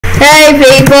Hey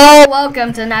people!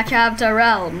 Welcome to Natchabta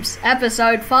Realms,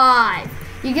 episode 5.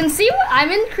 You can see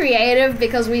I'm in creative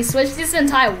because we switched this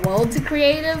entire world to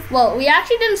creative. Well, we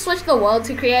actually didn't switch the world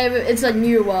to creative, it's a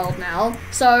new world now.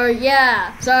 So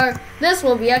yeah, so this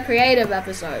will be a creative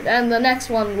episode and the next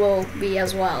one will be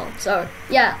as well. So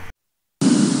yeah.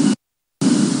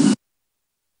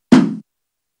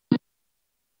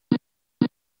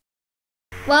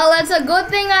 Well, it's a good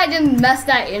thing I didn't mess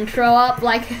that intro up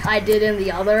like I did in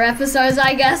the other episodes,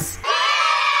 I guess.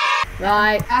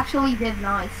 Right. Actually did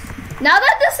nice. Now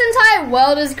that this entire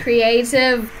world is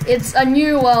creative, it's a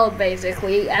new world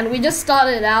basically, and we just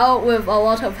started out with a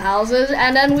lot of houses,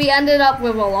 and then we ended up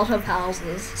with a lot of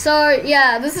houses. So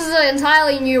yeah, this is an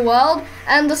entirely new world,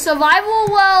 and the survival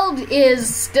world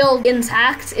is still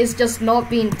intact, it's just not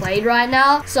being played right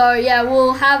now. So yeah,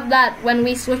 we'll have that when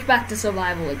we switch back to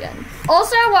survival again.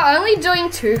 Also, we're only doing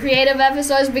 2 creative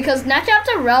episodes because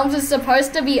Natchabta Realms is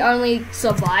supposed to be only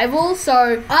survival.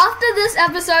 So after this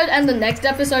episode and the next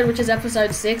episode, which is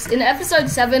episode 6, in episode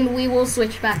 7 we will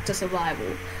switch back to survival.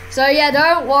 So yeah,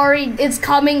 don't worry, it's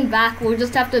coming back. We'll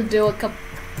just have to do a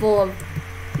couple of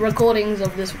recordings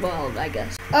of this world, I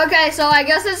guess. Okay, so I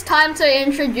guess it's time to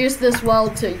introduce this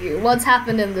world to you. What's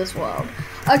happened in this world?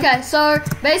 Okay, so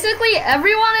basically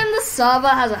everyone in the server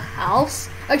has a house.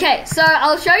 Okay, so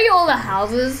I'll show you all the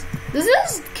houses. This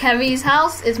is Kevy's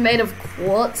house. It's made of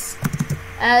quartz.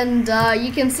 And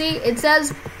you can see it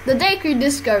says the Deku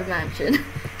Disco Mansion.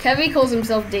 Kevy calls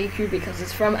himself Deku because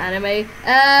it's from anime.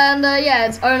 And yeah,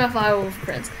 it's owner Firewolf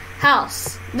Prince.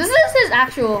 House. This is his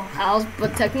actual house,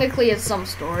 but technically it's some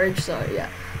storage, so yeah.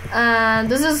 And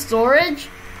this is storage,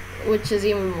 which is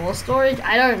even more storage.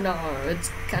 I don't know. It's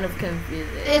kind of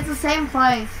confusing. It's the same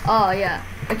place. Oh, yeah.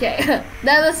 Okay.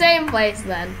 They're the same place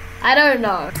then. I don't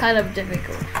know. Kind of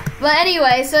difficult. But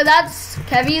anyway, so that's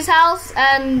Kevy's house.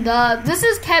 And this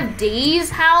is Kev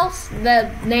D's house.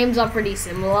 The names are pretty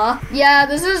similar. Yeah,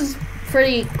 this is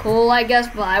pretty cool, I guess,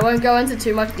 but I won't go into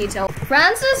too much detail.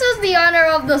 Francis is the owner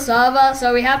of the server,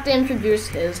 so we have to introduce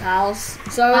his house.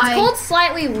 So it's called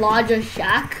Slightly Larger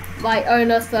Shack by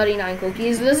owner 39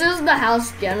 Cookies. This is the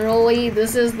house generally.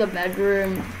 This is the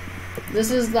bedroom.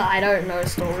 This is the, I don't know,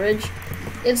 storage.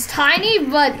 It's tiny,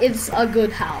 but it's a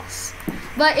good house.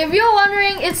 But if you're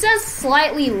wondering, it says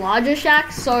Slightly Larger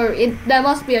Shack, so there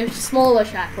must be a smaller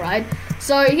shack, right?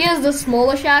 So here's the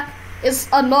smaller shack. It's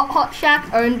a not hot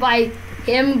shack owned by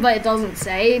him, but it doesn't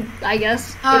say, I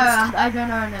guess. I don't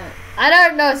own it. I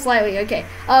don't know slightly, okay.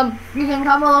 You can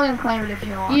come along and claim it if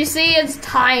you want. You see, it's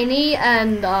tiny,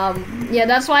 and yeah,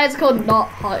 that's why it's called Not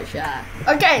Hot Shack.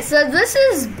 Okay, so this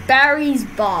is Barry's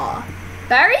Bar.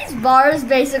 Barry's Bar is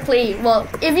basically, well,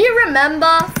 if you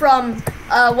remember from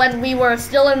when we were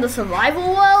still in the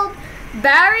survival world,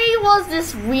 Barry was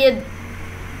this weird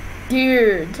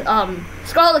dude.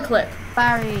 Scroll the clip.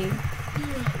 Barry.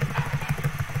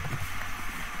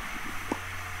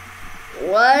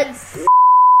 What?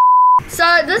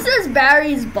 So this is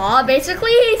Barry's bar.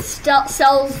 Basically, he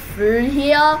sells food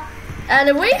here. And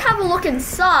if we have a look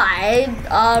inside,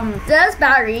 there's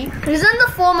Barry. He's in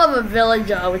the form of a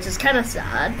villager, which is kind of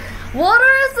sad.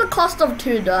 Water is the cost of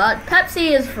 2 dirt.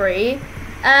 Pepsi is free.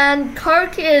 And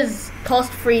Coke is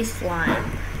cost-free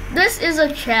slime. This is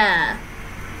a chair.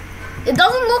 It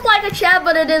doesn't look like a chair,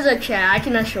 but it is a chair, I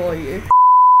can assure you.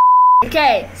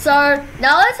 Okay, so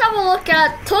now let's have a look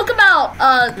at, talk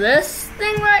about this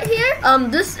thing right here.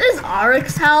 This is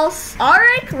Arik's house.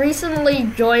 Arik recently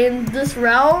joined this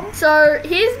realm, so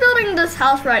he's building this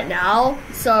house right now.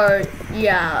 So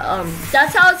yeah,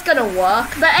 that's how it's gonna work.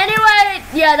 But anyway,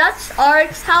 yeah, that's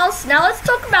Arik's house. Now let's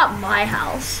talk about my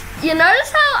house. You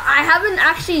notice how I haven't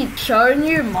actually shown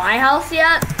you my house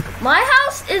yet? My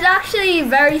house is actually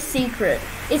very secret.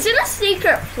 It's in a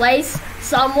secret place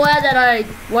somewhere that I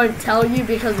won't tell you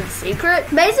because it's secret.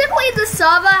 Basically, the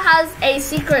server has a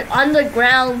secret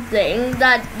underground thing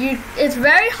that it's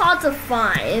very hard to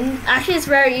find. Actually, it's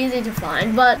very easy to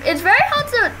find, but it's very hard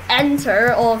to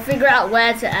enter or figure out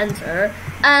where to enter.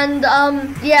 And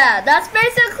yeah, that's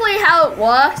basically how it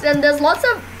works. And there's lots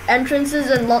of entrances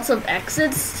and lots of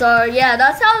exits. So yeah,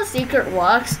 that's how the secret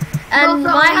works. And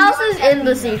my house is in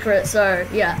the secret, so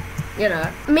yeah. You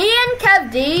know, me and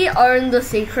Kev D own the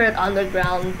secret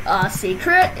underground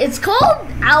secret. It's called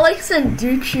Alex and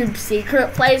DoTube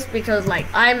secret place because like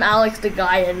I'm Alex the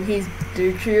guy and he's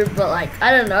DoTube, but like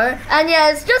I don't know. And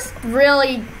yeah, it's just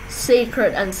really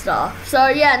secret and stuff. So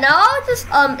yeah, now I'll just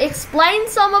explain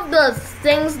some of the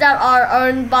things that are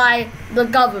owned by the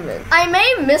government. I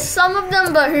may miss some of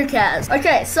them, but who cares?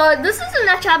 Okay, so this is the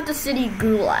Natchabta City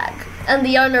Gulag, and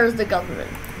the owner is the government.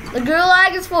 The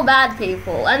gulag is for bad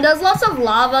people, and there's lots of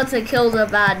lava to kill the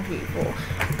bad people.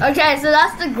 Okay, so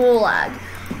that's the gulag.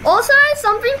 Also,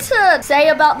 something to say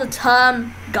about the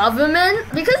term government,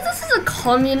 because this is a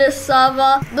communist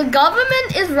server, the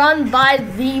government is run by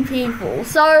the people.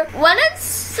 So when it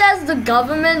says the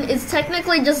government, it's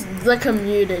technically just the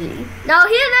community. Now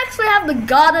here next we have the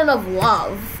Garden of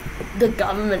Love, the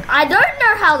government. I don't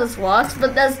know how this works,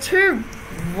 but there's two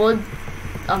wood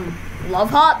love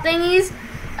heart thingies,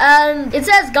 and it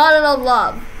says Garden of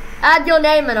Love. Add your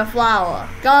name and a flower.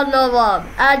 Garden of Love.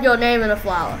 Add your name and a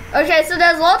flower. Okay, so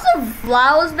there's lots of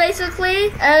flowers basically,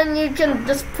 and you can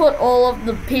just put all of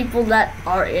the people that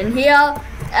are in here.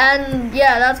 And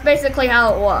yeah, that's basically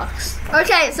how it works.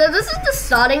 Okay, so this is the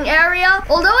starting area.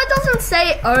 Although it doesn't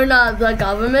say owner the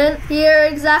government here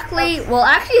exactly. Well,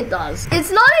 actually it does.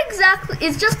 It's not exactly,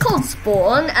 it's just called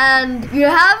spawn, and you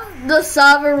have the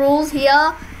server rules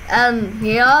here and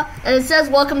here, and it says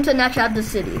welcome to Natchabta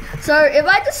City. So if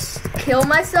I just kill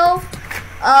myself,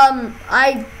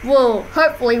 I will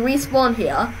hopefully respawn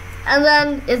here, and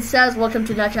then it says welcome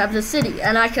to Natchabta City,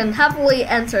 and I can happily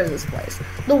enter this place.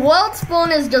 The world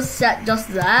spawn is just set just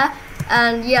there,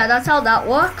 and yeah, that's how that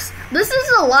works. This is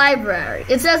the library.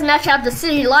 It says Natchabta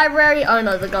City Library,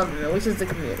 owner the government, which is the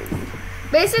community.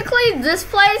 Basically, this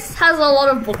place has a lot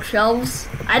of bookshelves.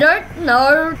 I don't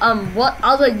know what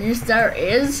other use there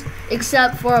is,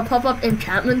 except for a pop-up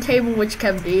enchantment table, which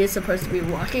KevD is supposed to be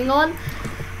working on.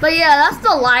 But yeah, that's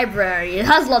the library. It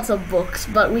has lots of books,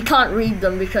 but we can't read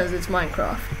them because it's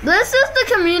Minecraft. This is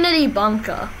the community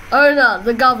bunker. Owner,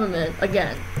 the government,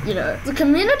 again, you know. The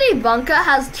community bunker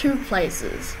has two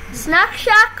places. Snack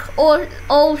Shack or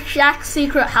Old Shack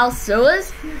Secret House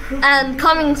Sewers, and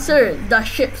coming soon, the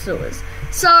ship sewers.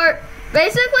 So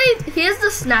basically, here's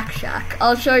the Snack Shack.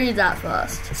 I'll show you that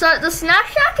first. So the Snack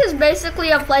Shack is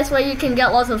basically a place where you can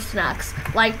get lots of snacks,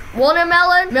 like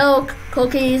watermelon, milk,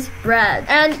 cookies, bread.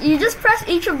 And you just press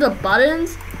each of the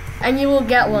buttons and you will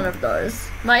get one of those.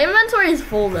 My inventory is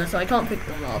full though, so I can't pick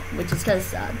them up, which is kind of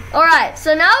sad. Alright,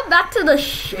 so now back to the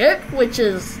ship, which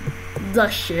is the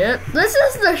ship. This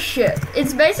is the ship.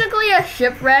 It's basically a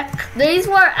shipwreck. These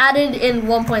were added in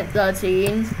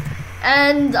 1.13.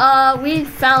 And we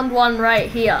found one right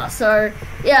here. So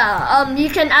yeah,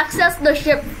 you can access the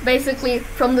ship basically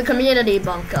from the community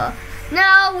bunker.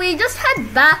 Now we just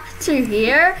head back to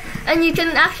here, and you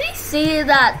can actually see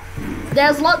that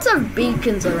there's lots of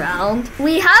beacons around.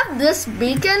 We have this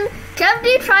beacon.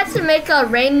 KevD tried to make a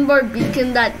rainbow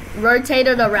beacon that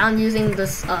rotated around using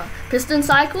this piston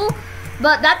cycle,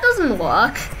 but that doesn't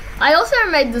work. I also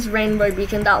made this rainbow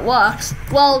beacon that works.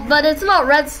 Well, but it's not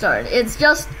redstone. It's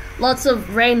just lots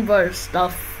of rainbow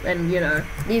stuff and, you know,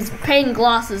 these pane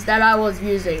glasses that I was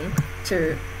using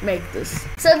to make this.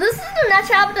 So this is the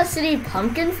Natchabta City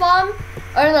pumpkin farm.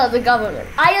 Oh no, the government.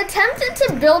 I attempted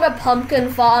to build a pumpkin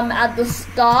farm at the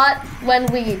start when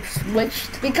we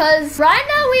switched, because right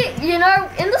now we, you know,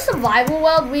 in the survival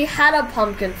world we had a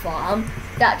pumpkin farm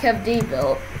that KevD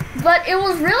built, but it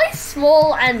was really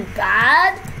small and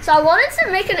bad. So I wanted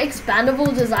to make an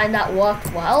expandable design that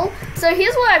worked well. So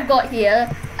here's what I've got here.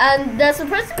 And there's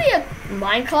supposed to be a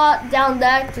minecart down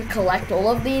there to collect all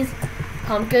of these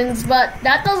pumpkins, but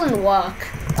that doesn't work.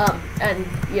 And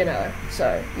you know,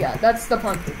 so yeah, that's the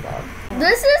pumpkin farm.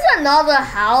 This is another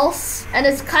house, and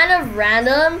it's kind of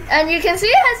random, and you can see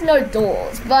it has no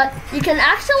doors, but you can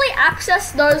actually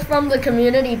access those from the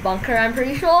community bunker, I'm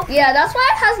pretty sure. Yeah, that's why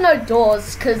it has no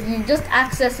doors, because you just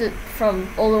access it from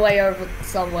all the way over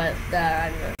somewhere there. I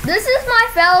don't know. This is my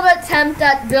failed attempt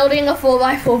at building a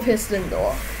 4x4 piston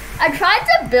door. I tried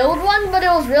to build one, but it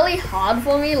was really hard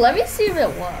for me. Let me see if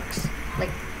it works. Like,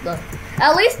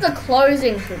 at least the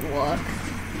closing should work.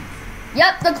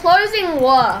 Yep, the closing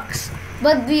works,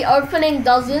 but the opening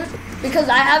doesn't, because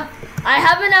I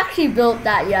haven't actually built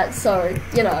that yet, so,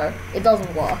 you know, it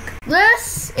doesn't work.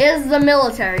 This is the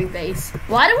military base.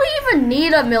 Why do we even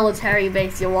need a military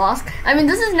base, you ask? I mean,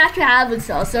 this is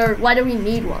Natchabta, so why do we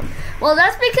need one? Well,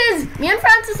 that's because me and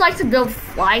Francis like to build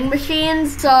flying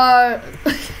machines, so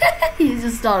he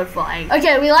just started flying.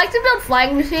 Okay, we like to build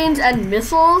flying machines and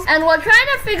missiles, and we're trying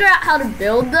to figure out how to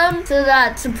build them so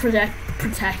that to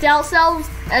protect ourselves.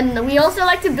 And we also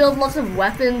like to build lots of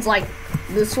weapons, like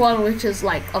this one, which is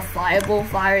like a fireball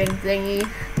firing thingy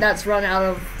that's run out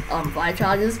of fire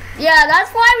charges. Yeah,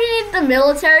 that's why we need the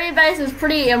military base. It's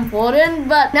pretty important,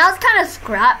 but now it's kind of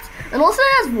scrapped. And also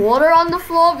there's water on the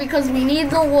floor because we need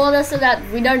the water so that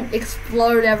we don't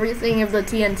explode everything if the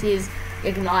TNTs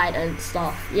ignite and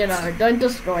stuff. You know, don't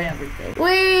destroy everything.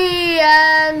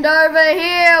 And over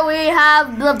here we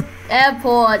have the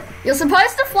airport. You're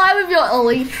supposed to fly with your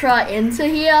Elytra into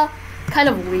here, kind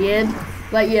of weird,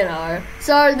 but you know.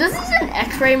 So this is an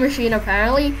X-ray machine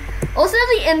apparently. Also,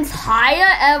 the entire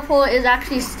airport is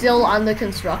actually still under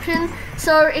construction,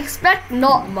 so expect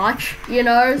not much, you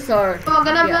know. So We're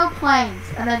gonna build planes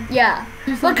and then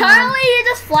but currently you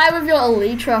just fly with your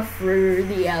Elytra through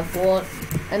the airport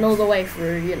and all the way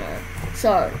through, you know.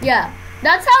 So yeah,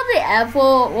 that's how the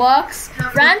airport works.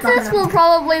 Francis will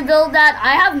probably build that.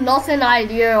 I have not an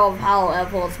idea of how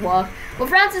airports work, but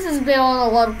Francis has been on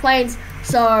a lot of planes,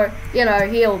 so you know,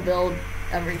 he'll build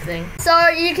everything. So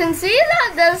you can see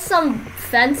that there's some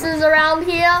fences around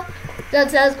here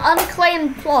that says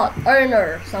unclaimed plot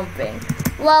owner something.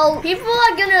 Well, people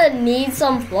are gonna need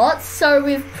some plots, so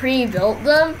we've pre-built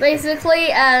them basically,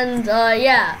 and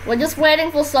yeah, we're just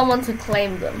waiting for someone to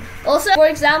claim them. Also, for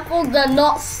example, the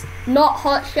not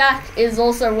hot shack is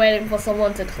also waiting for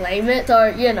someone to claim it, so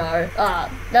you know,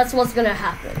 that's what's gonna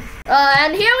happen.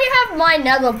 And here we have my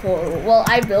nether portal. Well,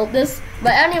 I built this,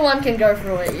 but anyone can go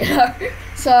through it, you know.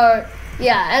 So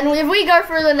yeah, and if we go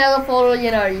through the nether portal, you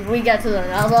know, we get to the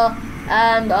nether,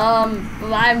 and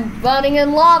I'm burning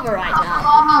in lava right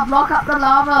now. Block up the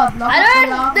lava. I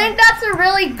don't think that's a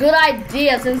really good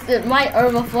idea since it might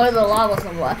overflow the lava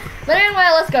somewhere. But anyway,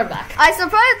 let's go back. I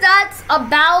suppose that's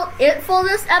about it for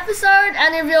this episode.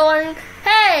 And if you're wondering,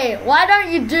 hey, why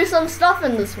don't you do some stuff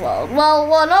in this world? Well,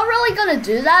 we're not really going to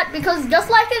do that because just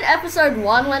like in episode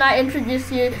 1 when I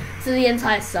introduced you to the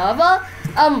entire server,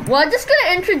 we're just going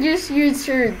to introduce you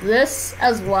to this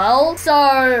as well.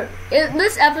 So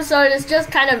this episode is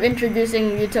just kind of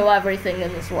introducing you to everything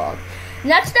in this world.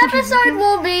 Next episode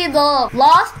will be the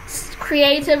last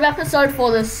creative episode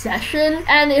for this session,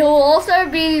 and it will also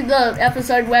be the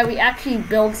episode where we actually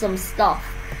build some stuff.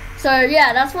 So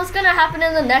yeah, that's what's gonna happen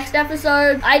in the next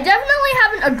episode. I definitely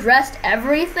haven't addressed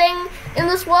everything in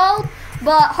this world,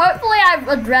 but hopefully I've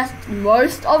addressed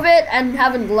most of it and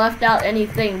haven't left out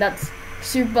anything that's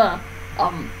super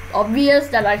obvious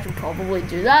that I should probably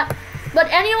do that.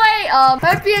 But anyway,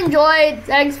 hope you enjoyed.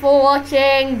 Thanks for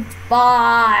watching.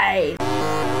 Bye.